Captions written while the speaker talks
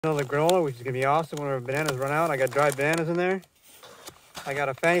Another granola, which is going to be awesome when our bananas run out. I got dried bananas in there. I got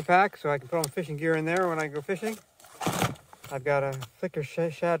a fanny pack so I can put on fishing gear in there when I go fishing. I've got a Flicker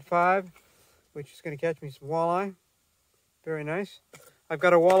Shad 5, which is going to catch me some walleye. Very nice. I've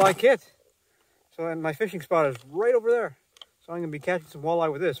got a walleye kit. So and my fishing spot is right over there. So I'm going to be catching some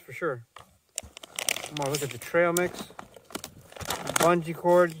walleye with this for sure. I'm going to look at the trail mix. Bungee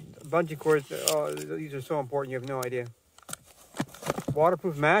cords. Oh, these are so important, you have no idea.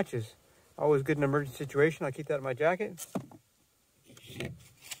 Waterproof matches. Always good in an emergency situation. I'll keep that in my jacket.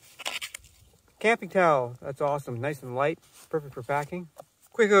 Camping towel. That's awesome. Nice and light. Perfect for packing.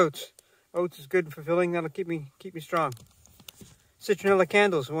 Quick oats. Oats is good and fulfilling. That'll keep me strong. Citronella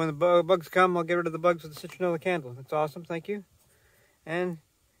candles. When the bugs come, I'll get rid of the bugs with the citronella candle. That's awesome. Thank you. And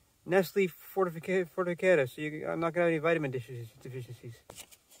Nestle Fortificata. So I'm not going to have any vitamin deficiencies.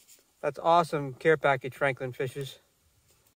 That's awesome care package, Franklin Fishes.